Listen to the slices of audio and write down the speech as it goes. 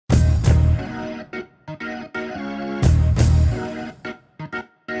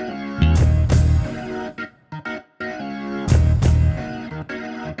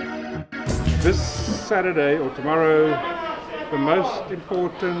Saturday or tomorrow the most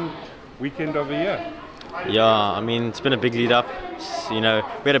important weekend of the year? Yeah, I mean, it's been a big lead up. You know,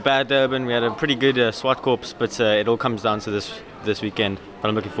 we had a bad Durban, we had a pretty good SWAT corps, but it all comes down to this weekend. But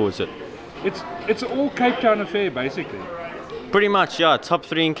I'm looking forward to it. It's all Cape Town affair, basically. Pretty much, yeah. Top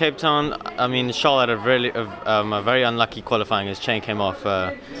 3 in Cape Town. I mean, Charles had a very unlucky qualifying. His chain came off.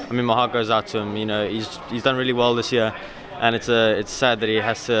 I mean, my heart goes out to him. You know, he's done really well this year, and it's sad that he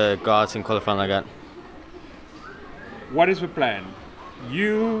has to go out in qualifying like that. What is the plan?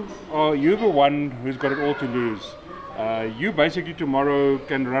 You're the one who's got it all to lose. You basically tomorrow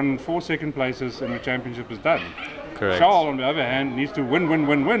can run 4 second places and the championship is done. Correct. Charles, on the other hand, needs to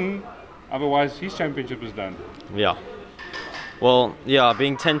win. Otherwise, his championship is done. Yeah. Well, yeah,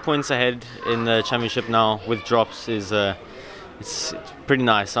 being 10 points ahead in the championship now with drops is it's pretty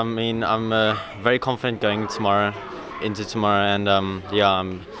nice. I mean, I'm very confident going into tomorrow, and yeah,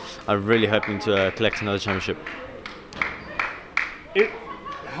 I'm really hoping to collect another championship.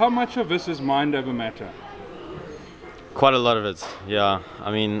 How much of this is mind over matter? Quite a lot of it, yeah.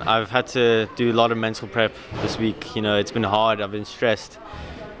 I mean, I've had to do a lot of mental prep this week. You know, it's been hard. I've been stressed.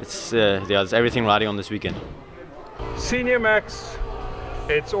 It's there's everything riding on this weekend. Senior Max,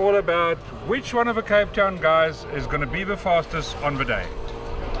 it's all about which one of the Cape Town guys is going to be the fastest on the day.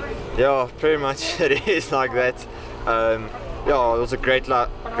 Yeah, pretty much it is like that. Yeah, it was a great lap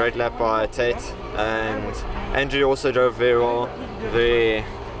by Tate, and Andrew also drove very well. Very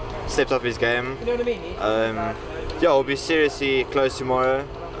stepped up his game. You know what I mean? Yeah, we'll be seriously close tomorrow.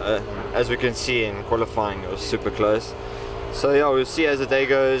 As we can see in qualifying, it was super close. So yeah, we'll see as the day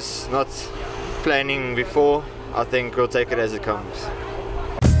goes. Not planning before. I think we'll take it as it comes.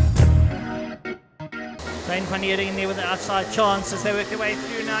 Dane van Heerden in there with the outside chance as they work their way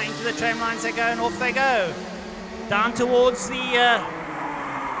through now into the tram lines. They go and off they go. Down towards the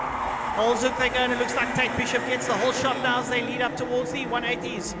holes if they go, and it looks like Tate Bishop gets the whole shot now as they lead up towards the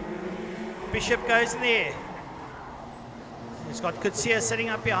 180s. Bishop goes in there. He's got Kutsia sitting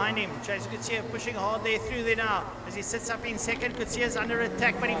up behind him. Chase Kutsia pushing hard there through there now. As he sits up in second, Kutsia's under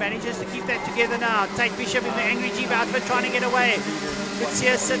attack, but he manages to keep that together now. Tate Bishop in the angry Jeep outfit trying to get away.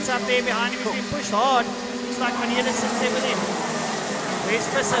 Kutsia sits up there behind him. He's been pushed hard. Looks like Van Heerden sits there with him. Where's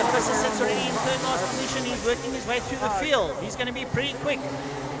Visser? Visser sits already in third last position. He's working his way through the field. He's going to be pretty quick.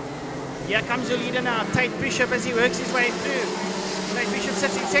 Here comes your leader now, Tate Bishop, as he works his way through. Tate Bishop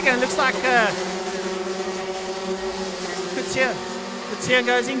sits in second. It looks like Kutsia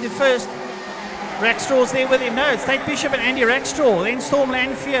goes into first. Rackstraw's there with him. No, it's Tate Bishop and Andy Rackstraw. Then Storm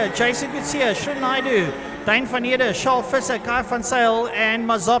Lanfear, Jason Kutsia, Shin Naidu, Dane van Heerden, Charles Visser, Kai van Sail, and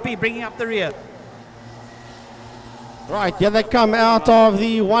Mazopi bringing up the rear. Right, here they come out of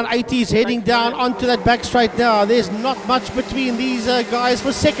the 180s, heading down onto that back straight now. There's not much between these guys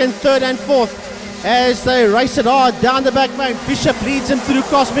for second, third and fourth as they race it hard down the back lane. Bishop leads him through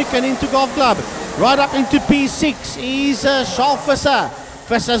Cosmic and into Golf Club. Right up into P6 is Charles Visser.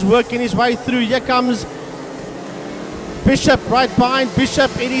 Visser's working his way through. Here comes Bishop right behind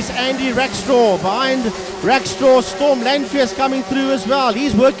Bishop. It is Andy Rackstraw. Behind Rackstraw, Storm Lanfear is coming through as well.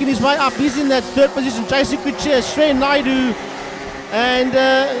 He's working his way up. He's in that third position. Jason Kutsia, Shrey Naidu, and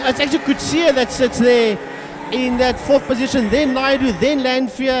it's actually Kutsia that sits there in that fourth position. Then Naidu, then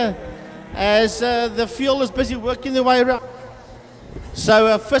Lanfear, as the field is busy working their way around.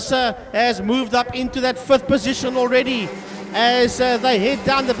 So Visser has moved up into that fifth position already as they head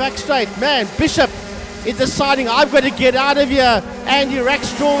down the back straight. Man, Bishop is deciding, I've got to get out of here. Andy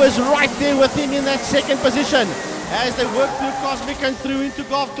Rackstraw is right there with him in that second position as they work through Cosmic and through into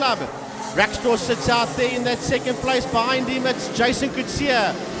Golf Club. Rackstraw sits out there in that second place. Behind him it's Jason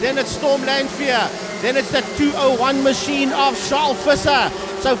Kutsia, then it's Storm Lanfear, then it's that 201 machine of Charles Visser.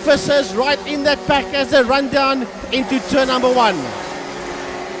 So Visser's right in that pack as they run down into turn number 1.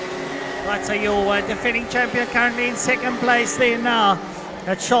 Right, so your defending champion currently in second place there now.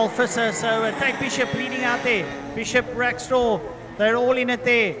 That's Charles Visser. So Tate Bishop leading out there. Bishop, Rackstraw, they're all in it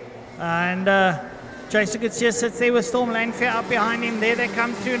there. And Jason Kutsia sits there with Storm Lanfear up behind him. There they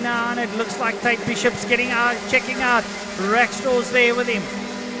come through now, and it looks like Tate Bishop's getting out, checking out. Rackstraw's there with him.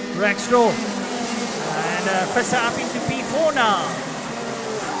 Rackstraw. And Visser up into P4 now.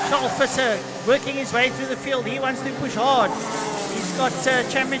 Charles Visser working his way through the field. He wants to push hard. He's got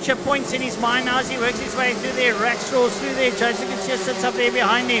championship points in his mind now as he works his way through there. Rackstraw's through there. Jason Kutsia sits up there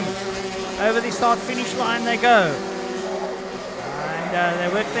behind him. Over the start-finish line they go. And they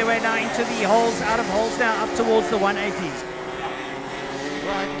work their way now into the holes, out of holes now, up towards the 180s.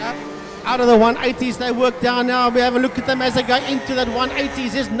 Right, up Out of the 180s, they work down now. We have a look at them as they go into that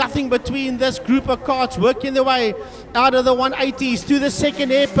 180s. There's nothing between this group of carts working their way out of the 180s to the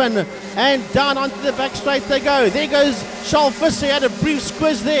second hairpin and down onto the back straight they go. There goes Charles Visser. He had a brief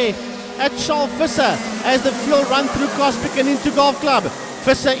squiz there at Charles Visser as the field run through Cosmic and into Golf Club.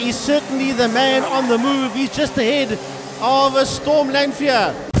 Visser is certainly the man on the move. He's just ahead of a Storm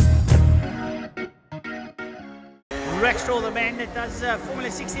Lanfear. Rextraw, the man that does Formula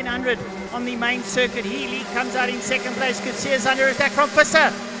 1600 on the main circuit. Healy comes out in second place. Kutsia under attack from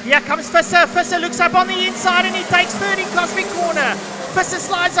Visser. Here comes Visser. Visser looks up on the inside and he takes third in Cosmic Corner. Visser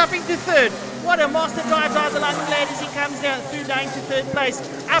slides up into third. What a master drives out the London lad as he comes down through down to third place.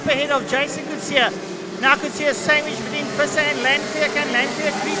 Up ahead of Jason Kutsia. Now Kutsia sandwich between Visser and Lanfear. Can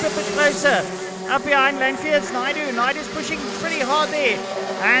Lanfear creep a bit closer? Up behind Lanfear it's Naidu. Naidu's pushing pretty hard there.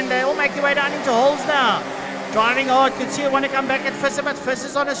 And they all make their way down into holes now. Driving hard, Kutsia want to come back at Visser, but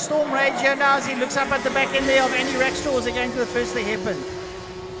Visser's on a storm rage here now as he looks up at the back end there of Andy Rexstraw as they go into the first hairpin.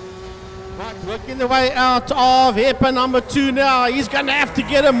 Right, working the way out of hairpin number 2 now. He's going to have to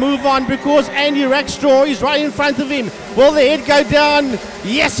get a move on because Andy Rexstraw is right in front of him. Will the head go down?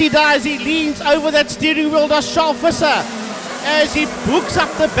 Yes, he does. He leans over that steering wheel, does Charles Visser, as he hooks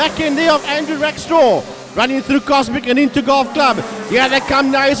up the back end there of Andrew Rexstraw. Running through Cosmic and into Golf Club. Here they come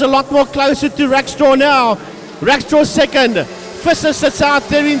now. He's a lot more closer to Rexstraw now. Rexstraw second. Visser sits out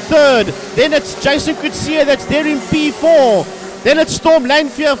there in third. Then it's Jason Kutsia that's there in P4. Then it's Storm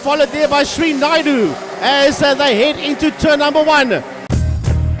Lanfear followed there by Sri Naidu as they head into turn number 1.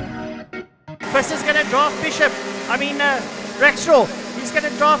 Visser's going to draft Rexstraw. He's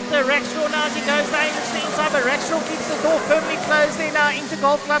going to draft Rexstraw now as he goes down into the inside, but Rexstraw keeps the door firmly closed there now. Into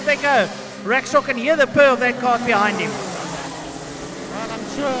Golf Club they go. Rexstraw can hear the purr of that cart behind him.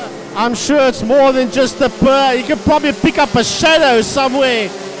 I'm sure it's more than just the purr. You can probably pick up a shadow somewhere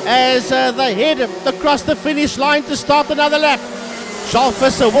as they head across the finish line to start another lap. Charles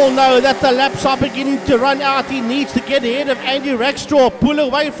Visser will know that the laps are beginning to run out. He needs to get ahead of Andy Rexstraw, pull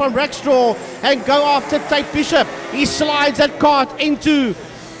away from Rexstraw and go after Tate Bishop. He slides that cart into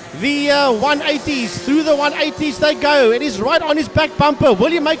the 180s. Through the 180s they go. It is right on his back bumper.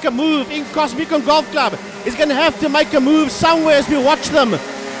 Will he make a move in Cosmic and Golf Club? He's going to have to make a move somewhere as we watch them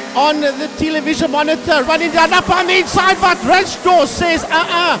on the television monitor. Running down up on the inside, but Rexstraw says,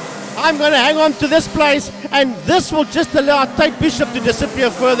 I'm going to hang on to this place, and this will just allow Tate Bishop to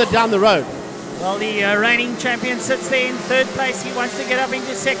disappear further down the road. Well, the reigning champion sits there in third place. He wants to get up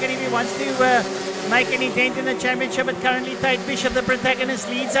into second if he wants to make any dent in the championship, but currently Tate Bishop, the protagonist,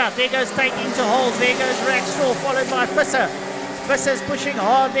 leads out. There goes Tate into holes. There goes Rexstraw, followed by Visser. Visser's pushing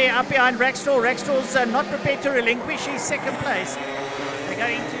hard there up behind Rexstraw. Rexstraw's not prepared to relinquish his second place. They go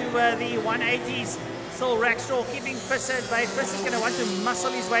into the 180s. Still Rexstraw keeping Visser at bay. Visser's going to want to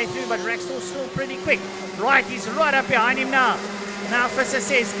muscle his way through, but Rexstraw's still pretty quick. Right, he's right up behind him now. Now Visser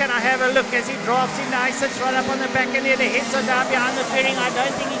says, can I have a look as he drafts him now. He sits right up on the back end there. The heads are down behind the fairing. I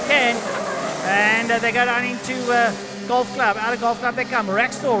don't think he can. And they go down into Golf Club. Out of Golf Club they come.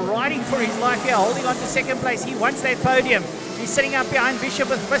 Rexstraw riding for his life here, holding on to second place. He wants that podium. He's sitting up behind Bishop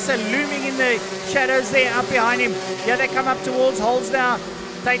with Visser looming in the shadows there up behind him. Here they come up towards holes now.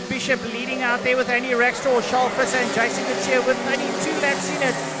 Tate Bishop leading out there with Andy Rexstraw, Charles Visser and Jason Kutsia with only 2 laps in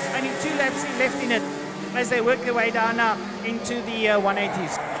it. Only 2 laps left in it as they work their way down now into the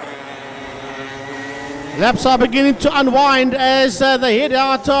 180s. Laps are beginning to unwind as they head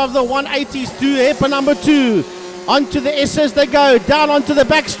out of the 180s to hairpin number 2. Onto the S's they go, down onto the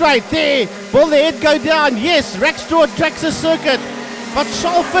back straight. There, will the head go down? Yes, Rexstraw tracks the circuit, but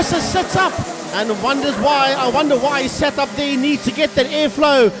Charles Visser sits up and wonders why. I wonder why he sat up there. He needs to get that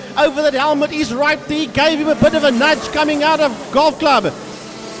airflow over that helmet. He's right there. He gave him a bit of a nudge coming out of Golf Club.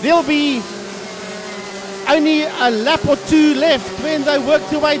 There'll be only a lap or 2 left when they work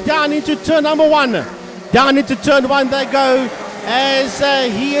their way down into turn number 1. Down into turn 1 they go as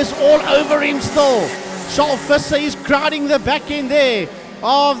he is all over him still. Charles Visser is crowding the back end there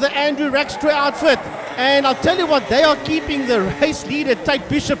of the Andrew Rexstraw outfit. And I'll tell you what, they are keeping the race leader, Tate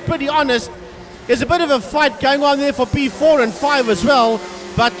Bishop, pretty honest. There's a bit of a fight going on there for P4 and 5 as well.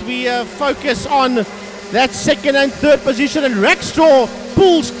 But we focus on that second and third position. And Rexstraw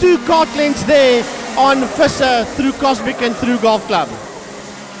pulls 2 kart lengths there on Visser through Cosmic and through Golf Club.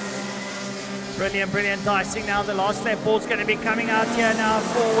 Brilliant, brilliant dicing now. The last lap board's going to be coming out here now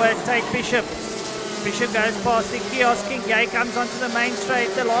for Tate Bishop. Bishop goes past the kiosk. King Gay comes onto the main straight.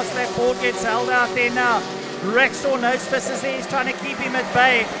 The last lap board gets held out there now. Rexstraw knows Visser's there. He's trying to keep him at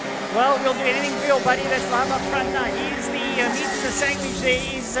bay. Well, we'll do anything for your buddy that's live up front now. He's the meat of the sandwich there.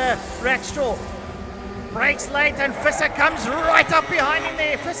 He's Rexstraw. breaks late, and Visser comes right up behind him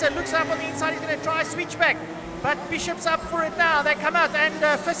there. Visser looks up on the inside, he's going to try a switch back. But Bishop's up for it now. They come out, and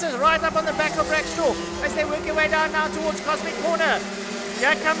Visser's right up on the back of Rackstraw as they work their way down now towards Cosmic Corner.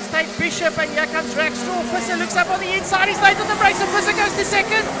 Here comes Tate Bishop, and here comes Rackstraw. Visser looks up on the inside, he's late on the brakes, and Visser goes to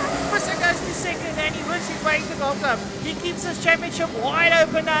second. Visser goes to second, and he works his way into Golf Club. He keeps his championship wide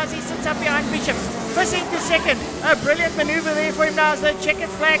open now as he sits up behind Bishop. Visser into second. A brilliant maneuver there for him now as the checkered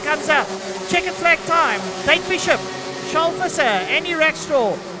flag comes out. Checkered flag time. Tate Bishop, Charles Visser, Andy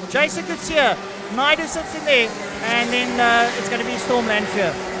Rackstraw, Jason Gutierrez, Naidu sits in there, and then it's going to be Storm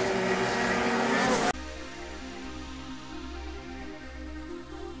Lanfear.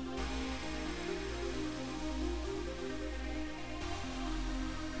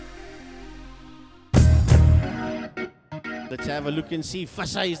 Let's have a look and see.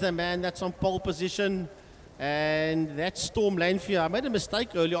 Visser is the man that's on pole position. And that's Storm Lanfear. I made a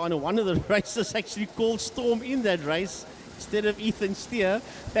mistake earlier on, and one of the racers actually called Storm in that race instead of Ethan Steer.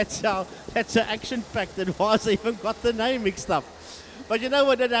 That's how action-packed it was. I even got the name mixed up. But you know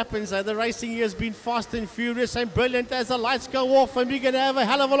what that happens. The racing here has been fast and furious and brilliant as the lights go off, and we're going to have a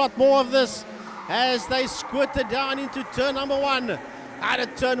hell of a lot more of this as they squirted down into turn number 1. Out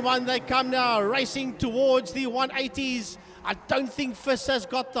of turn 1 they come now, racing towards the 180s. I don't think Visser's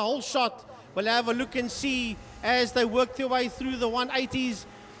got the whole shot. We'll have a look and see as they work their way through the 180s.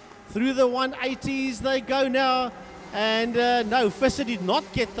 Through the 180s they go now. And no, Visser did not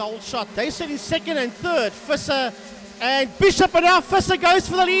get the whole shot. They sit in second and third. Visser and Bishop, and now Visser goes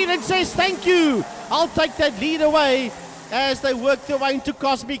for the lead and says, thank you. I'll take that lead away as they work their way into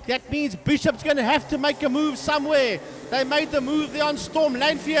Cosmic. That means Bishop's going to have to make a move somewhere. They made the move there on Storm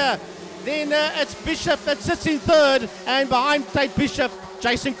Lanfear. Then it's Bishop that sits in third, and behind Tate Bishop,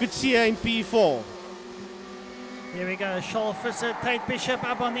 Jason Kutsia in P4. Here we go, Charles Visser, Tate Bishop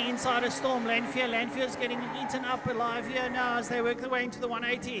up on the inside of Storm Lanfear. Lanfear's getting eaten up alive here now as they work their way into the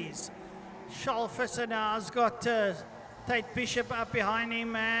 180s. Charles Visser now has got Tate Bishop up behind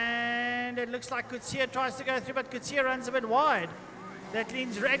him, and it looks like Kutsia tries to go through, but Kutsia runs a bit wide. That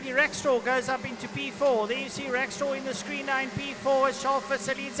means Randy Rackstraw goes up into P4. There you see Rackstraw in the screen now in P4 as Charles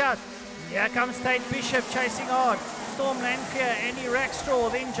Visser leads out. Here comes Tate Bishop chasing hard. Storm Lanfear, Andy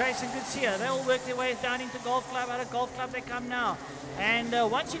Rackstraw, then Jason Kutsia. They all work their way down into Golf Club. Out of Golf Club they come now. And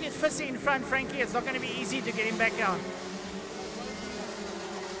once you get Visser in front, Frankie, it's not going to be easy to get him back out.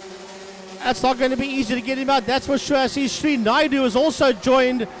 That's not going to be easy to get him out, that's for sure. I see Sri Naidu has also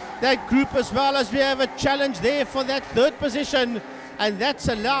joined that group as well, as we have a challenge there for that third position. And that's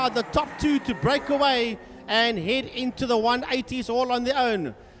allowed the top 2 to break away and head into the 180s all on their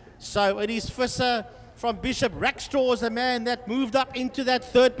own. So it is Visser from Bishop. Rackstraw is the man that moved up into that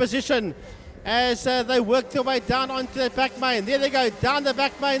third position as they work their way down onto the back main. There they go, down the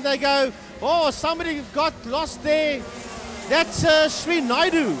back main they go. Oh, somebody got lost there. That's Sri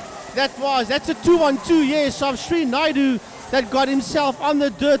Naidu. That's a 2-1-2, yes, of Sri Naidu that got himself on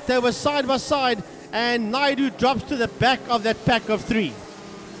the dirt. They were side by side, and Naidu drops to the back of that pack of 3.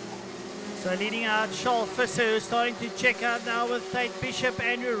 So leading out, Charles Visser, who's starting to check out now with Tate Bishop.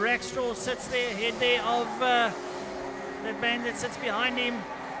 Andrew Rackstraw sits there, head there of the band that sits behind him.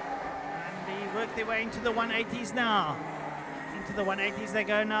 And they work their way into the 180s now. Into the 180s they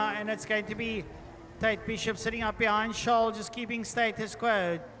go now, and it's going to be Tate Bishop sitting up behind Charles, just keeping status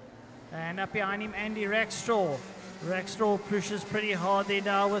quo. And up behind him, Andy Rackstraw. Rackstraw pushes pretty hard there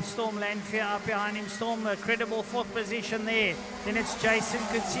now with Storm Lanfear up behind him. Storm, a credible 4th position there. Then it's Jason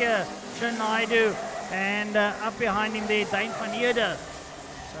Kutsia, Naidu, and up behind him there, Dane van Heerden.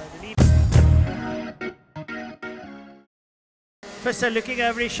 So the lead. Visser looking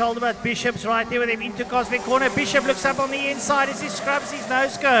over his shoulder, but Bishop's right there with him into Cosmic Corner. Bishop looks up on the inside as he scrubs his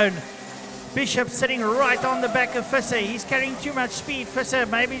nose cone. Bishop sitting right on the back of Visser. He's carrying too much speed. Visser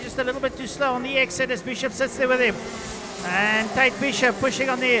maybe just a little bit too slow on the exit as Bishop sits there with him. And Tate Bishop pushing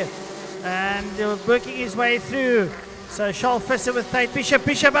on there and working his way through. So Charles Visser with Tate Bishop.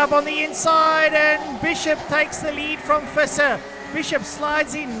 Bishop up on the inside, and Bishop takes the lead from Visser. Bishop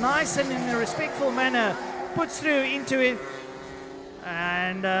slides in nice and in a respectful manner, puts through into it.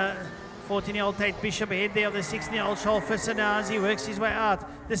 And 14-year-old Tate Bishop ahead there of the 16-year-old Charles Visser now as he works his way out.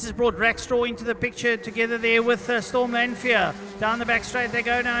 This has brought Rackstraw into the picture together there with Storm Lanfear. Down the back straight they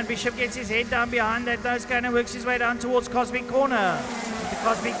go now, and Bishop gets his head down behind that nose cone and works his way down towards Cosmic Corner. To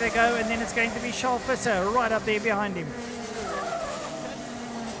Cosmic they go, and then it's going to be Charles Visser right up there behind him.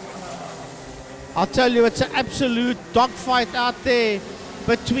 I'll tell you, it's an absolute dogfight out there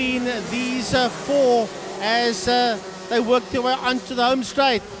between these 4 as they work their way onto the home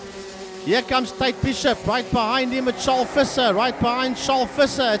straight. Here comes Tate Bishop, right behind him it's Charles Visser, right behind Charles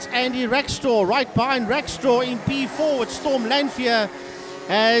Visser it's Andy Rackstraw, right behind Rackstraw in P4 it's Storm Lanfear,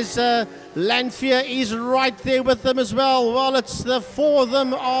 as Lanfear is right there with them as well. Well, it's the four of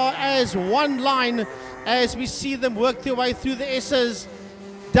them are as one line as we see them work their way through the S's.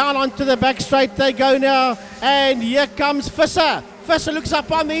 Down onto the back straight they go now, and here comes Visser. Visser looks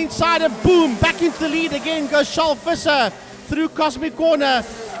up on the inside and boom, back into the lead again goes Charles Visser through Cosmic Corner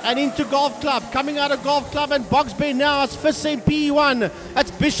and into Golf Club. Coming out of Golf Club and Box Bay now, it's Visser in P1,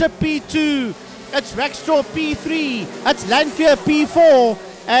 it's Bishop P2, it's Rackstraw P3, it's Lanfear P4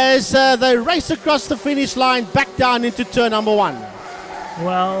 as they race across the finish line back down into turn number 1.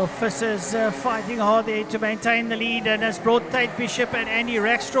 Well, Visser's fighting hard there to maintain the lead and has brought Tate Bishop and Andy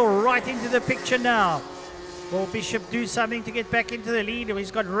Rackstraw right into the picture now. Will Bishop do something to get back into the lead?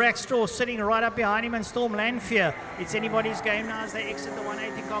 He's got Rackstraw sitting right up behind him and Storm Lanfear. It's anybody's game now as they exit the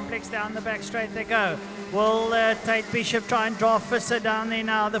 180 complex. Down the back straight they go. Will Tate Bishop try and draw Visser down there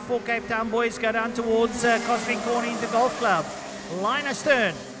now? The 4 Cape Town boys go down towards Cosmic Corner into Golf Club. Line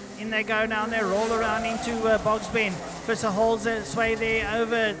astern. In they go now and they roll around into Bogs Bend. Visser holds a sway there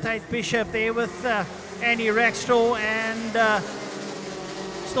over Tate Bishop there with Andy Rackstraw and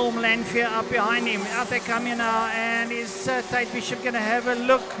Storm Lanfear up behind him. Out they come here now, and is Tate Bishop going to have a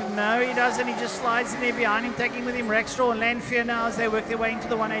look? No, he doesn't. He just slides in there behind him, taking with him Rackstraw and Lanfear now as they work their way into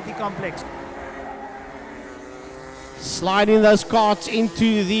the 180 complex. Sliding those carts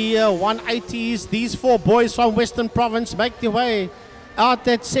into the 180s. These 4 boys from Western Province make their way out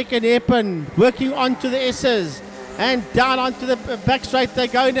that second hairpin, working onto the S's. And down onto the back straight they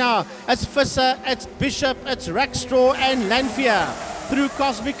go now. It's Visser, it's Bishop, it's Rackstraw and Lanfear. Through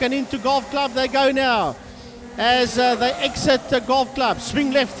Cosmic and into Golf Club they go now. As they exit the Golf Club,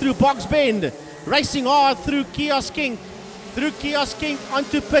 swing left through Box Bend, racing hard through Kiosk King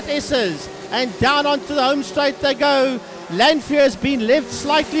onto Pit S's, and down onto the home straight they go. Lanfear has been left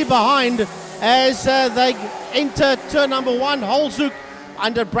slightly behind as they enter turn number 1. Holzoek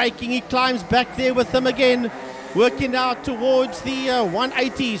under braking, he climbs back there with them again, working out towards the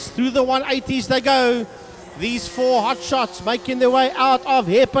 180s. Through the 180s they go. These 4 hot shots making their way out of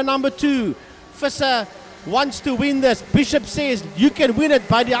hairpin number 2. Visser wants to win this. Bishop says, you can win it,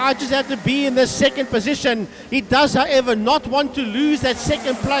 buddy. I just have to be in the second position. He does, however, not want to lose that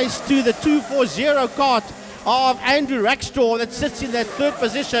second place to the 240 cart of Andrew Rackstraw that sits in that third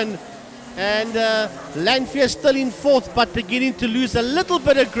position. And Lanfear still in 4th, but beginning to lose a little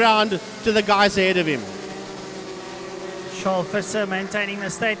bit of ground to the guys ahead of him. Charles Visser maintaining the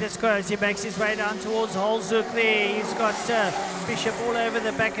status quo as he makes his way down towards Holzoek there. He's got Bishop all over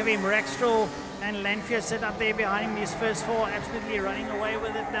the back of him. Rackstraw and Lanfear sit up there behind him. His first 4 absolutely running away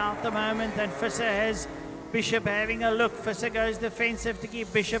with it now at the moment. And Visser has Bishop having a look. Visser goes defensive to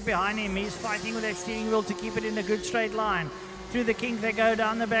keep Bishop behind him. He's fighting with that steering wheel to keep it in a good straight line. Through the kink they go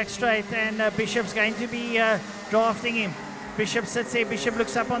down the back straight, and Bishop's going to be drafting him. Bishop sits there. Bishop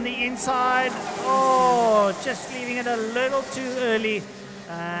looks up on the inside. Oh, just leaving it a little too early.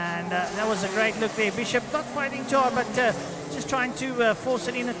 And that was a great look there. Bishop not fighting too hard, but just trying to force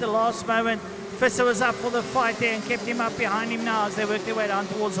it in at the last moment. Visser was up for the fight there and kept him up behind him now as they work their way down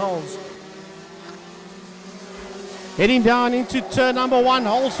towards Holes. Heading down into turn number 1.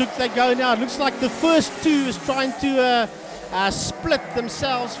 Holzoek they go now. It looks like the first 2 is trying to split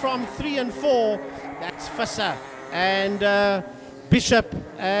themselves from 3 and 4. That's Visser and Bishop.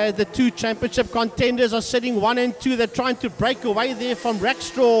 The 2 championship contenders are sitting 1 and 2. They're trying to break away there from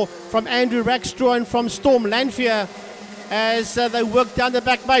Rackstraw, from Andrew Rackstraw and from Storm Lanfear as they work down the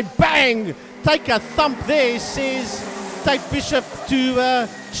back line. Bang! Take a thump there, says Tate Bishop to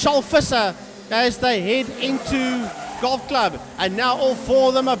Charles Visser as they head into Golf Club. And now all 4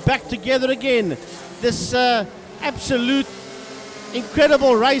 of them are back together again. This absolute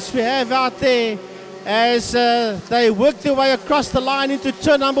incredible race we have out there as they work their way across the line into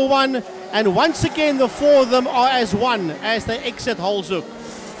turn number 1, and once again the 4 of them are as one as they exit Holzoek.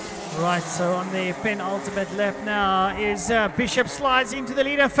 Right, so on the penultimate lap now is Bishop slides into the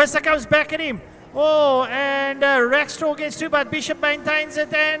lead and Visser comes back at him. Oh, and Rackstraw gets through, but Bishop maintains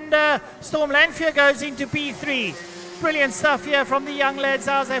it, and Storm Lanfear goes into P3. Brilliant stuff here from the young lads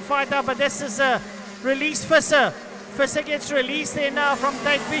as they fight up, but this is release Visser. Visser gets released there now from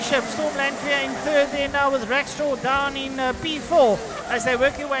Tate Bishop. Storm Lanfear in 3rd there now with Rackstraw down in P4 as they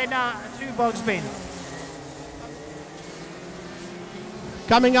work their way now through Bogs Bend.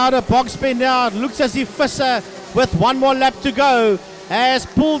 Coming out of Bogs Bend now, it looks as if Visser, with 1 more lap to go, has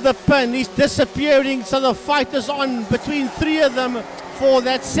pulled the pin. He's disappearing, so the fight is on between 3 of them for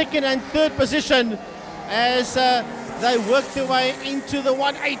that 2nd and 3rd position as They work their way into the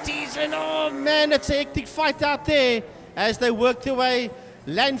 180s, and oh man, it's a hectic fight out there as they work their way.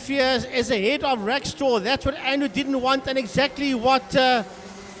 Lanfear is ahead of Rackstraw. That's what Andrew didn't want, and exactly what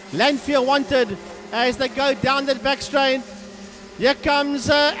Lanfear wanted as they go down that back straight. Here comes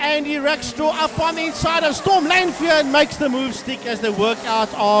Andy Rackstraw up on the inside of Storm Lanfear and makes the move stick as they work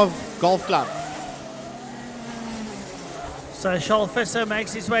out of Golf Club. So Charles Visser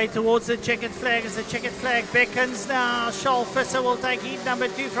makes his way towards the checkered flag as the checkered flag beckons now. Charles Visser will take heat number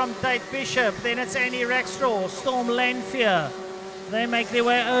 2 from Tate Bishop. Then it's Andy Rackstraw, Storm Lanfear. They make their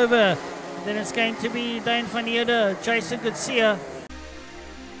way over. Then it's going to be Dane van Heerden, Jason Gutsia.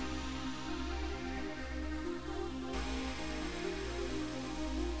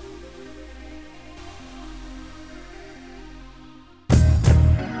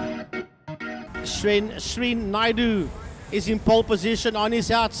 Shreen Naidu is in pole position on his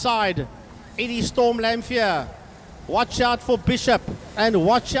outside. It is Storm Lanfear. Watch out for Bishop and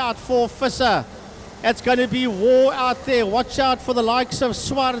watch out for Visser. It's going to be war out there. Watch out for the likes of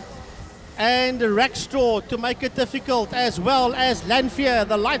Swart and Rackstraw to make it difficult, as well as Lanfear.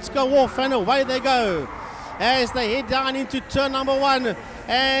 The lights go off and away they go as they head down into turn number 1.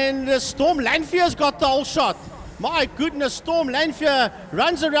 And Storm Lanfear's got the whole shot. My goodness, Storm Lanfear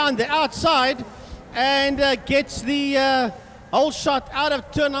runs around the outside and gets the whole shot out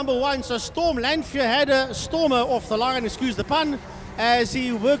of turn number 1. So Storm Lanfear had a stormer off the line, excuse the pun, as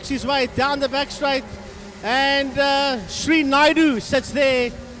he works his way down the back straight. And Sri Naidu sits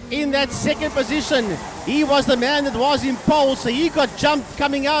there in that second position. He was the man that was in pole, so he got jumped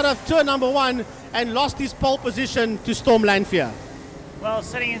coming out of turn number 1 and lost his pole position to Storm Lanfear. Well,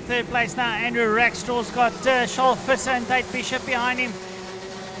 sitting in third place now, Andrew Rackstraw's got Charles Visser and Tate Bishop behind him.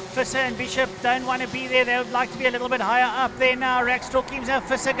 Visser and Bishop don't want to be there. They would like to be a little bit higher up there now. Rackstraw keeps out.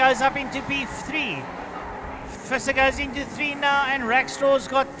 Visser goes up into B3. Visser goes into 3 now, and Rackstraw's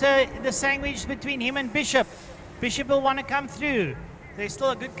got the sandwich between him and Bishop. Bishop will want to come through. There's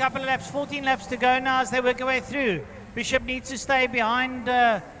still a good couple of laps, 14 laps to go now as they work their way through. Bishop needs to stay behind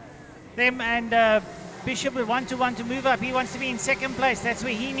them, and Bishop would want to move up. He wants to be in second place. That's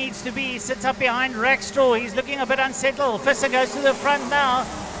where he needs to be. He sits up behind Rackstraw. He's looking a bit unsettled. Visser goes to the front now,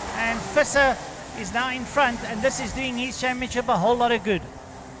 and Visser is now in front, and this is doing his championship a whole lot of good.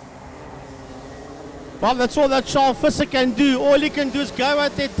 Well, that's all that Charles Visser can do. All he can do is go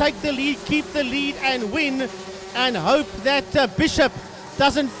out there, take the lead, keep the lead and win, and hope that Bishop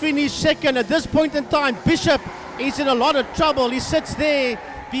doesn't finish second. At this point in time, Bishop is in a lot of trouble. He sits there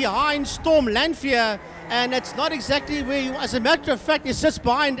behind Storm Lanfear, and it's not exactly where he, as a matter of fact, he sits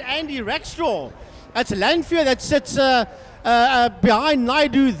behind Andy Rackstraw. It's Lanfear that sits behind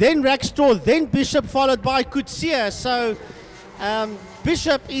Naidu, then Rackstraw, then Bishop, followed by Kutsia. So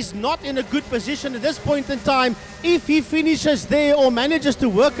Bishop is not in a good position at this point in time. If he finishes there or manages to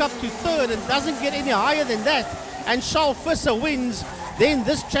work up to third and doesn't get any higher than that, and Charles Visser wins, then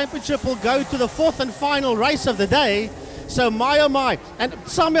this championship will go to the 4th and final race of the day. So my oh my, and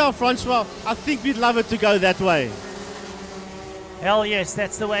somehow, Francois, I think we'd love it to go that way. Hell yes,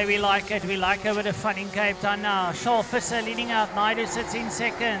 that's the way we like it. We like a bit of fun in Cape Town now. Charles Visser leading out. Naidu sits in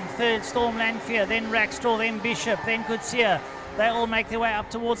second. Third, Storm Lanfear. Then Rackstraw. Then Bishop. Then Kutsia. They all make their way up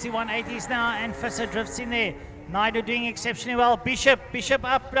towards the 180s now, and Visser drifts in there. Naidu doing exceptionally well. Bishop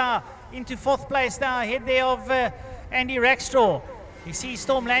up now into 4th place now, ahead there of Andy Rackstraw. You see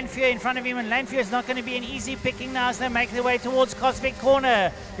Storm Lanfear in front of him, and Lanfear is not going to be an easy picking now as they make their way towards Cosmic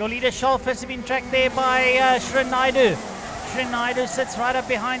Corner. Your leader, Charles Visser, been tracked there by Sri Naidu. Sri Naidu sits right up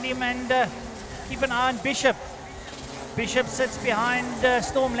behind him, and keep an eye on Bishop. Bishop sits behind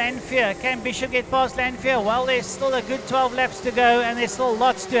Storm Lanfear. Can Bishop get past Lanfear? Well, there's still a good 12 laps to go, and there's still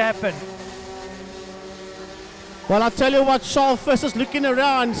lots to happen. Well, I'll tell you what, Charles Visser's looking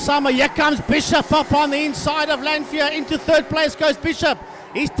around. Here comes Bishop up on the inside of Lanfear. Into 3rd place goes Bishop.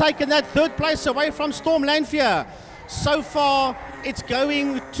 He's taken that 3rd place away from Storm Lanfear. So far, it's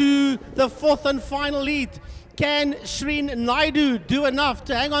going to the 4th and final lead. Can Shreen Naidu do enough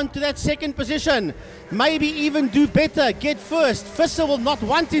to hang on to that 2nd position? Maybe even do better, get first. Visser will not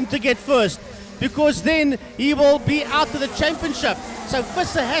want him to get first, because then he will be out of the championship. So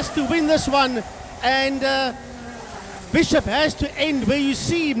Visser has to win this one, and Bishop has to end where you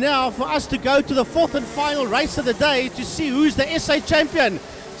see him now for us to go to the 4th and final race of the day to see who's the SA champion.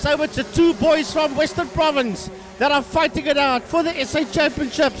 So it's the 2 boys from Western Province that are fighting it out for the SA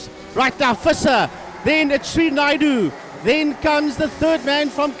championships. Right now, Visser, then it's Sri Naidu, then comes the 3rd man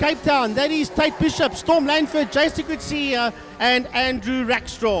from Cape Town. That is Tate Bishop, Storm Lanfear, Jason Kutsia, and Andrew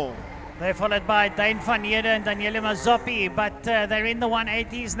Rackstraw. They're followed by Dane van Heerden and Daniele Mazzopi, but they're in the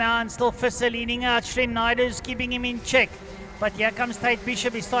 180s now, and still Visser leading out. Shren Naidu's keeping him in check. But here comes Tate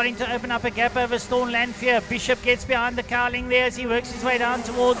Bishop. He's starting to open up a gap over Storm Lanfear. Bishop gets behind the cowling there as he works his way down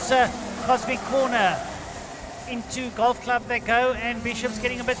towards Cosmic Corner. Into Golf Club they go, and Bishop's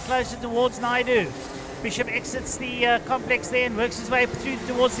getting a bit closer towards Naidu. Bishop exits the complex there and works his way through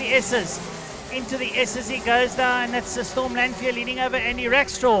towards the S's. Into the S's he goes down, and that's Storm Lanfear leading over Andy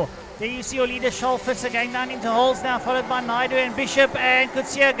Rackstraw. There you see your leader Charl Visser going down into holes now, followed by Naidu and Bishop, and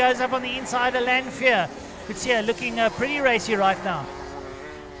Kutsia goes up on the inside of Lanfear. Kutsia looking pretty racy right now.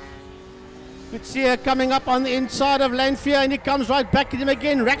 Kutsia coming up on the inside of Lanfear, and he comes right back at him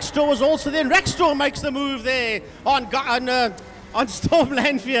again. Rackstraw was also there. Rackstraw makes the move there on Storm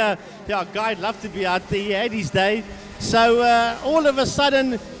Lanfear. Yeah, Guy'd love to be out there. He had his day. So all of a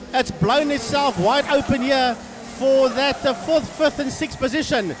sudden, it's blown itself wide open here for that 4th, 5th and 6th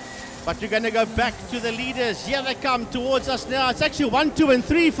position. But you're going to go back to the leaders. Here they come towards us now. It's actually 1, 2 and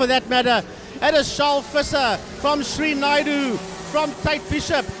 3 for that matter. That is Charl Visser from Shren Naidu, from Tate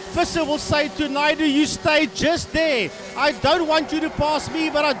Bishop. Visser will say to Naidu, you stay just there. I don't want you to pass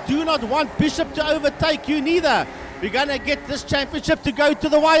me, but I do not want Bishop to overtake you neither. We're going to get this championship to go to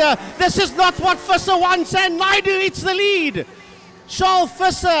the wire. This is not what Visser wants, and Naidu eats the lead. Charl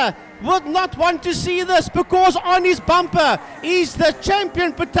Visser would not want to see this, because on his bumper is the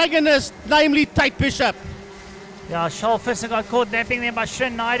champion protagonist, namely Tate Bishop. Yeah, Charl Visser got caught napping there by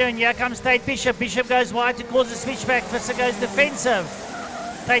Shren Naidu, and here comes Tate Bishop. Bishop goes wide to cause a switchback. Visser goes defensive.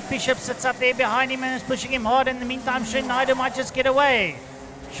 Tate Bishop sits up there behind him and is pushing him hard. In the meantime, Shren Naidu might just get away.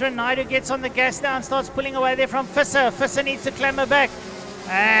 Shren Naidu gets on the gas now and starts pulling away there from Visser. Visser needs to clamber back.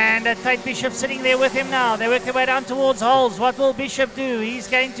 And Tate Bishop sitting there with him now. They work their way down towards holes. What will Bishop do? He's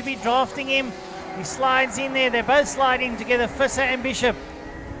going to be drafting him. He slides in there. They're both sliding together, Visser and Bishop.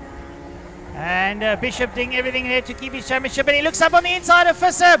 And Bishop doing everything there to keep his championship. And he looks up on the inside of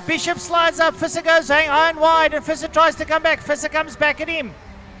Visser. Bishop slides up. Visser goes high and wide. And Visser tries to come back. Visser comes back at him.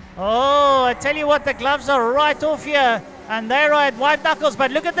 Oh, I tell you what, the gloves are right off here. And they're at white knuckles.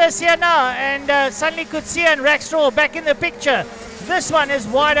 But look at this here now. And suddenly Kutsia and Rackstraw back in the picture. This one is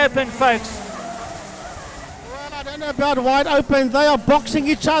wide open, folks. Well, I don't know about wide open. They are boxing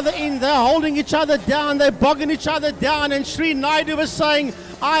each other in. They're holding each other down. They're bogging each other down. And Shren Naidu was saying,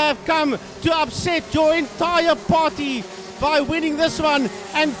 I have come to upset your entire party by winning this one.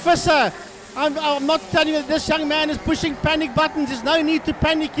 And Visser, I'm not telling you that this young man is pushing panic buttons. There's no need to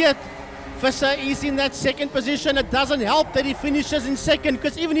panic yet. Visser is in that 2nd position. It doesn't help that he finishes in 2nd,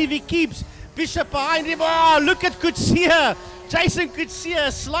 because even if he keeps Bishop behind him, oh, look at Kutsia. Jason Kutsia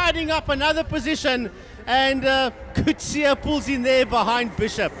sliding up another position, and Kutsia pulls in there behind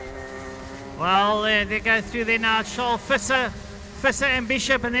Bishop. Well, they go through there now. Charl Visser and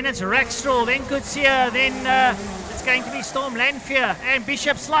Bishop, and then it's Rackstraw, then Kutsia, then it's going to be Storm Lanfear, and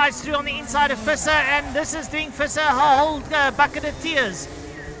Bishop slides through on the inside of Visser, and this is doing Visser a whole bucket of tears.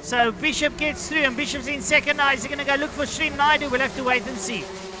 So Bishop gets through, and Bishop's in 2nd now. Is he going to go look for Shren Naidu? We'll have to wait and see.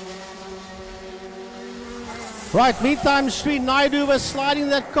 Right, meantime, Shren Naidu was sliding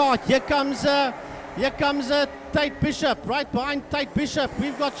that cart. Here comes Tate Bishop. Right behind Tate Bishop,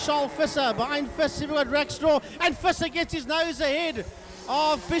 we've got Charl Visser. Behind Visser, we've got Rackstraw. And Visser gets his nose ahead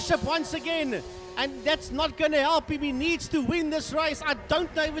of Bishop once again. And that's not going to help him. He needs to win this race. I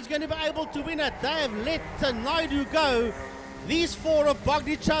don't know if he's going to be able to win it. They have let Naidu go. These four have bogged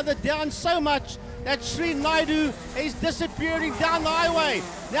each other down so much that Shren Naidu is disappearing down the highway.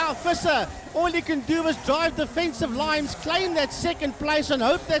 Now Visser, all he can do is drive defensive lines, claim that 2nd place, and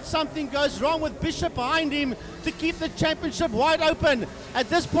hope that something goes wrong with Bishop behind him to keep the championship wide open. At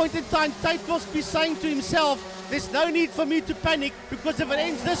this point in time, Tate will be saying to himself, there's no need for me to panic, because if it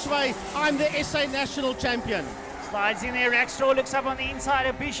ends this way, I'm the SA National Champion. Slides in there. Rackstraw looks up on the inside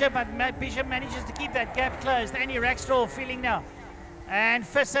of Bishop, but Bishop manages to keep that gap closed. Andy Rackstraw feeling now. And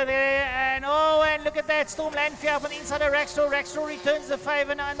Visser there, and look at that, Storm Lanfear up on the inside of Rackstraw. Rackstraw returns the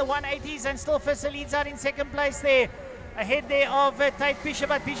favour now in the 180s, and still Visser leads out in 2nd place there. Ahead there of Tate Bishop,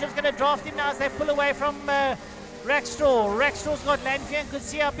 but Bishop's going to draft him now as they pull away from Rackstraw. Rackstraw's got Lanfear and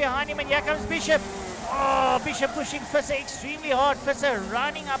Kutsia up behind him, and here comes Bishop. Oh, Bishop pushing Visser extremely hard. Visser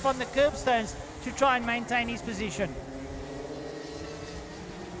running up on the curbstones to try and maintain his position.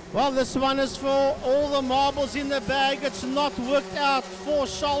 Well, this one is for all the marbles in the bag. It's not worked out for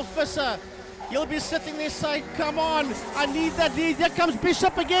Charl Visser. He'll be sitting there saying, come on, I need that lead. Here comes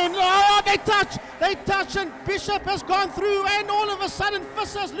Bishop again. Oh, they touch, and Bishop has gone through, and all of a sudden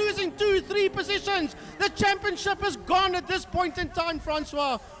Visser's losing 2-3 positions. The championship is gone at this point in time,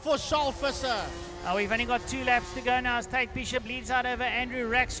 Francois, for Charl Visser. We've only got 2 laps to go now as Tate Bishop leads out over Andrew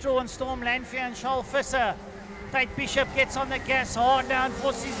Rackstraw and Storm Lanfear and Charles Visser. Tate Bishop gets on the gas hard down,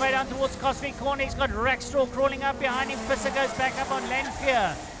 forces his way down towards Cosmic Corner. He's got Rackstraw crawling up behind him. Visser goes back up on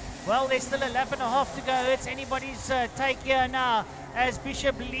Lanfear. Well, there's still a lap and a half to go. It's anybody's take here now as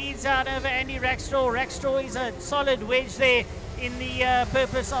Bishop leads out over Andy Rackstraw. Rackstraw is a solid wedge there in the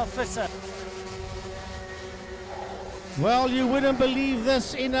purpose of Visser. Well, you wouldn't believe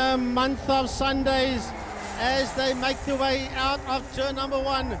this in a month of Sundays as they make their way out of turn number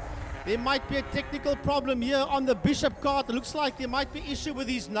 1. There might be a technical problem here on the Bishop kart. It looks like there might be issue with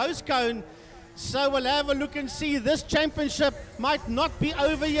his nose cone. So we'll have a look and see. This championship might not be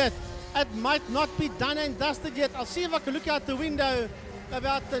over yet. It might not be done and dusted yet. I'll see if I can look out the window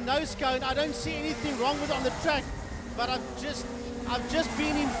about the nose cone. I don't see anything wrong with it on the track, but I've just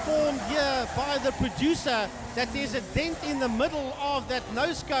been informed here by the producer that there's a dent in the middle of that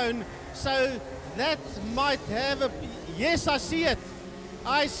nose cone. So that might have a... Yes, I see it.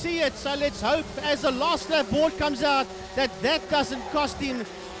 I see it. So let's hope as the last lap board comes out that doesn't cost him.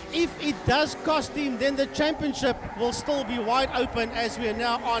 If it does cost him, then the championship will still be wide open as we are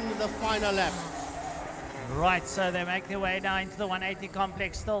now on the final lap. Right, so they make their way now into the 180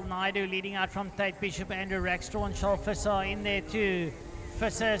 complex. Still Naidu leading out from Tate Bishop. Andrew Rackstraw and Charles Visser are in there too.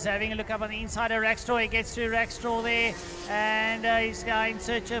 Visser's having a look up on the inside of Rackstraw. He gets to Rackstraw there, and he's now in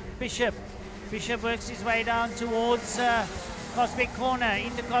search of Bishop. Bishop works his way down towards Cosmic Corner.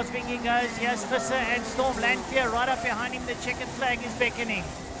 Into Cosmic he goes. Yes, Visser and Storm Lanfear right up behind him. The checkered flag is beckoning.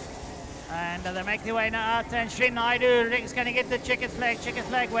 And they make their way now out, and Sri Naidu is going to get the checkered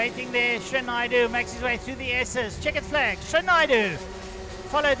flag waiting there. Sri Naidu makes his way through the S's. Checkered flag, Sri Naidu.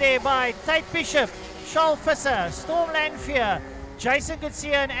 Followed there by Tate Bishop, Charles Visser, Storm Lanfear, Jason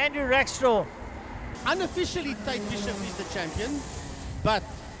Gutsia and Andrew Rackstraw. Unofficially, Tate Bishop is the champion, but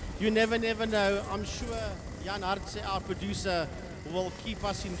you never know. I'm sure Jan Hartse, our producer, will keep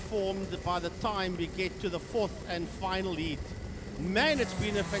us informed by the time we get to the 4th and final heat. Man, it's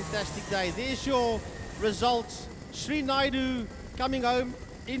been a fantastic day. There's your results. Sri Naidu coming home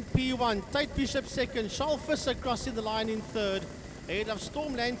in P1. Tate Bishop 2nd. Charles Visser crossing the line in 3rd. Ahead of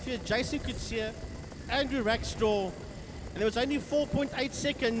Storm Lanfear, Jason Kutsia, Andrew Rackstraw. And there was only 4.8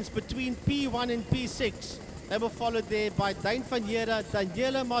 seconds between P1 and P6. They were followed there by Dane van Heerden,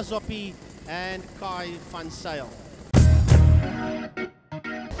 Daniela Mazzopi, and Kai van Sail.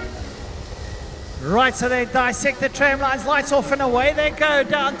 Right, so they dissect the tram lines, lights off and away they go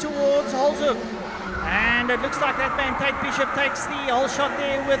down towards Holzhoek. And it looks like that man Tate Bishop takes the whole shot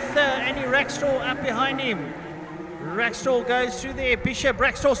there with Andy Rackstraw up behind him. Rackstraw goes through there, Bishop,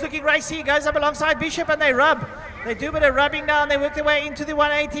 Rackstraw's looking racy, he goes up alongside Bishop and they rub. They do a bit of rubbing now and they work their way into the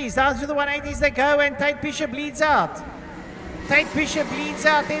 180s. Down through the 180s they go and Tate Bishop leads out. Tate Bishop leads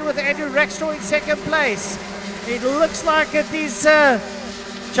out there with Andrew Rackstraw in 2nd place. It looks like it is...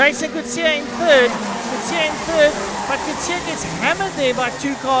 Jason Gutsia in 3rd, but Gutsia gets hammered there by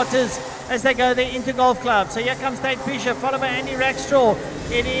 2 karters as they go there into Golf Club. So here comes Tate Bishop, followed by Andy Rackstraw.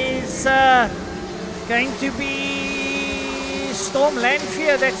 It is going to be Storm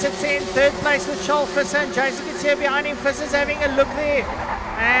Lanfear that sits in 3rd place with Charles Visser and Jason Gutsia behind him. Visser's having a look there,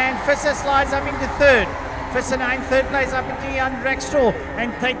 and Visser slides up into 3rd. Visser now in 3rd place up into Andy Rackstraw,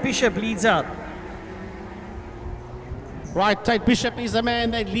 and Tate Bishop leads out. Right, Tate Bishop is the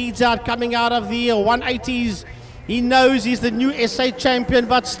man that leads out, coming out of the 180s. He knows he's the new SA champion,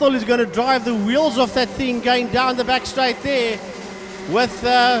 but still he's going to drive the wheels off that thing going down the back straight there with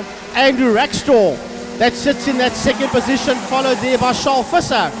Andrew Rackstraw. That sits in that 2nd position, followed there by Charles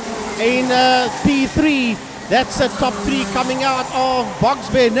Visser in P3. That's a top 3 coming out of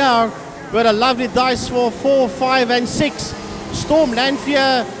Bogsbear now. Got a lovely dice for 4, 5 and 6. Storm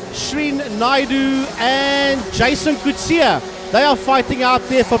Lanfear, Sri Naidu and Jason Kutsia. They are fighting out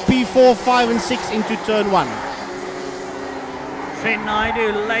there for P4, 5 and 6 into turn 1. Sri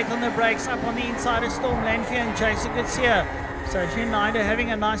Naidu late on the brakes up on the inside of Storm Lanfear and Jason Kutsia. So Sri Naidu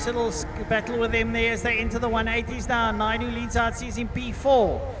having a nice little battle with them there as they enter the 180s now. Naidu leads out, sees in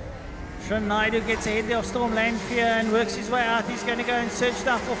P4. Sri Naidu gets ahead there of Storm Lanfear and works his way out. He's going to go and search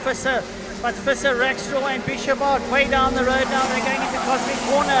now for Visser. But Visser, Rackstraw and Bishop are way down the road now. They're going into Cosmic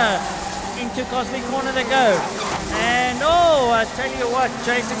Corner. Into Cosmic Corner they go. And oh, I tell you what,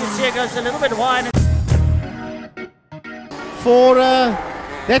 Jason Gutsia goes a little bit wide. For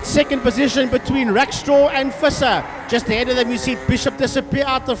that 2nd position between Rackstraw and Visser. Just ahead of them you see Bishop disappear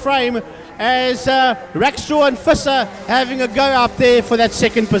out the frame as Rackstraw and Visser having a go up there for that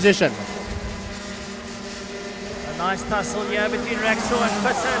 2nd position. Nice tussle here between Rackstraw and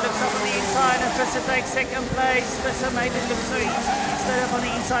Visser. Looks up on the inside and Visser takes second place. Visser made it look so easy. He stood up on the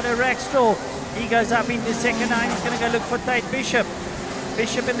inside of Rackstraw. He goes up into second now. He's going to go look for Tate Bishop.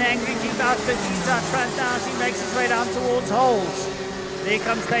 Bishop in the Angry Jeep outfit. He's out front now as he makes his way down towards holes. There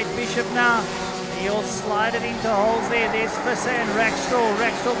comes Tate Bishop now. He'll slide it into holes there. There's Visser and Rackstraw.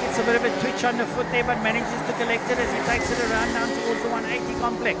 Rackstraw gets a bit of a twitch underfoot there, but manages to collect it as he takes it around down towards the 180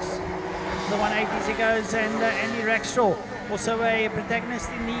 complex. The 180s he goes, and Andy Rackstraw, also a protagonist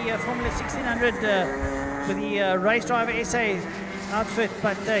in the Formula 1600 with the race driver SA outfit,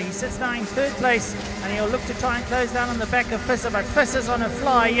 but he sits now in third place, and he'll look to try and close down on the back of Visser, but Visser's on a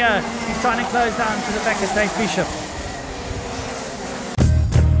fly here. He's trying to close down to the back of Tate Bishop.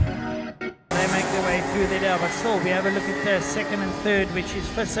 Through there now, but still we have a look at second and third, which is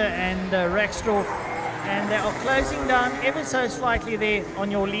Visser and Rackstraw, and they are closing down ever so slightly there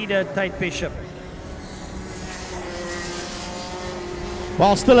on your leader Tate Bishop.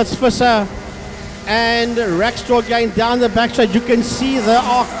 While still it's Visser and Rackstraw going down the backside. You can see they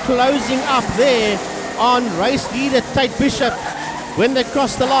are closing up there on race leader Tate Bishop. When they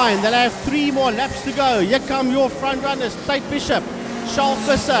cross the line, they'll have 3 more laps to go. Here come your front runners: Tate Bishop, Charles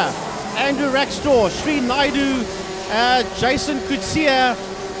Visser, Andrew Rackstraw, Sri Naidu, Jason Kutsia,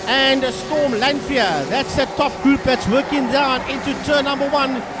 and Storm Lanfear. That's the top group that's working down into turn number 1.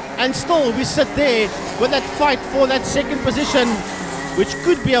 And still we sit there with that fight for that second position, which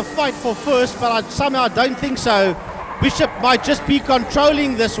could be a fight for first, but I somehow don't think so. Bishop might just be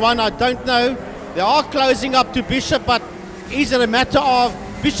controlling this one, I don't know. They are closing up to Bishop, but is it a matter of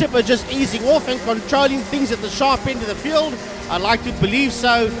Bishop are just easing off and controlling things at the sharp end of the field? I'd like to believe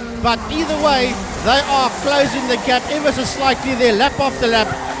so, but either way, they are closing the gap ever so slightly there, lap after lap,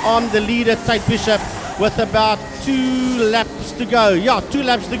 on the leader Tate Bishop, with about 2 laps to go. Yeah, 2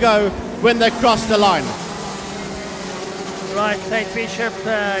 laps to go when they cross the line. Right, Tate Bishop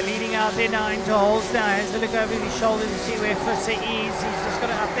leading out there now into holes now. Has a look over his shoulder to see where Visser is. He's just got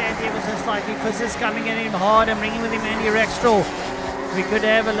to up the ante ever so slightly. Visser's coming in him hard and bringing with him Andy Rackstraw. We could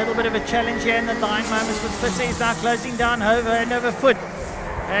have a little bit of a challenge here in the dying moments, but Visser is now closing down hand over foot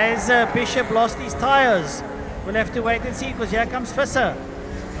as Bishop lost his tyres. We'll have to wait and see, because here comes Visser.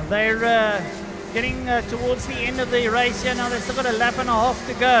 They're getting towards the end of the race here now. They've still got a lap and a half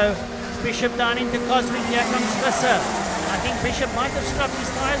to go. Bishop down into Cosmic. Here comes Visser. I think Bishop might have scrubbed his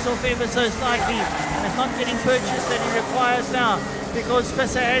tyres off ever so slightly, and it's not getting purchase that he requires now, because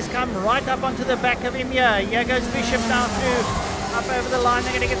Visser has come right up onto the back of him here. Here goes Bishop now through. Up over the line,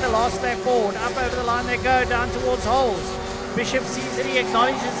 they're going to get the last lap forward. Up over the line they go, down towards holes. Bishop sees it, he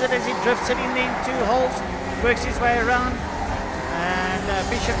acknowledges it as he drifts it in the 2 holes, works his way around. And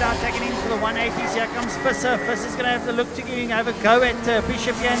Bishop now taking in for the 180s. Here comes Visser. Visser's going to have to look to have a go at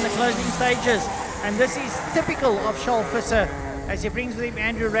Bishop here in the closing stages. And this is typical of Charles Visser, as he brings with him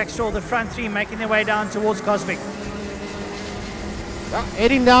Andrew Rackstraw, the front 3, making their way down towards Cosmic. Well,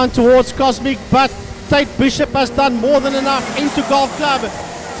 heading down towards Cosmic, but Tate Bishop has done more than enough into Golf Club.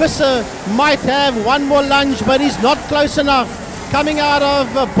 Visser might have 1 more lunge, but he's not close enough. Coming out of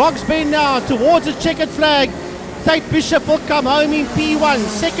Bogs Bend now towards a checkered flag. Tate Bishop will come home in P1.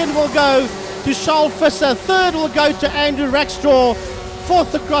 Second will go to Charles Visser. Third will go to Andrew Rackstraw.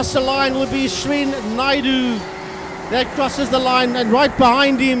 Fourth across the line will be Srin Naidu. That crosses the line, and right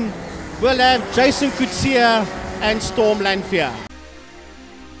behind him we'll have Jason Kutsia and Storm Lanfear.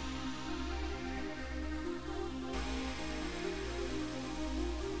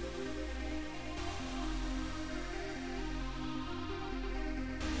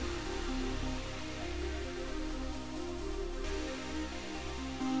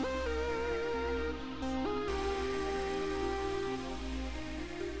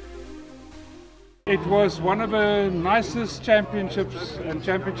 It was one of the nicest championships and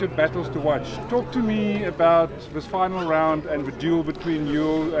championship battles to watch. Talk to me about this final round and the duel between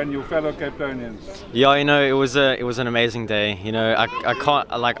you and your fellow Cape Townians. Yeah, you know, it was an amazing day. You know, I can't,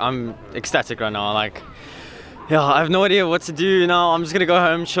 like, I'm ecstatic right now. Like, yeah, I have no idea what to do now. I'm just gonna go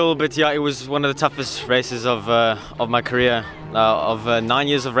home, chill. But yeah, it was one of the toughest races of my career, of 9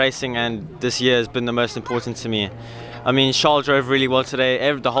 years of racing, and this year has been the most important to me. I mean, Charles drove really well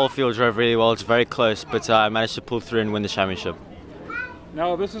today. The whole field drove really well. It's very close, but I managed to pull through and win the championship.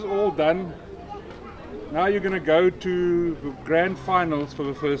 Now this is all done. Now you're going to go to the grand finals for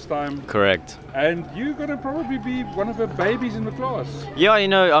the first time. Correct. And you're going to probably be one of the babies in the class. Yeah, you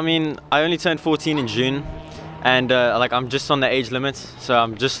know, I mean, I only turned 14 in June, and like, I'm just on the age limit, so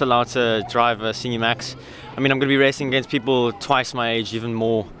I'm just allowed to drive a senior max. I mean, I'm going to be racing against people twice my age, even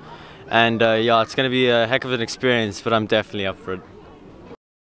more. And yeah, it's going to be a heck of an experience, but I'm definitely up for it.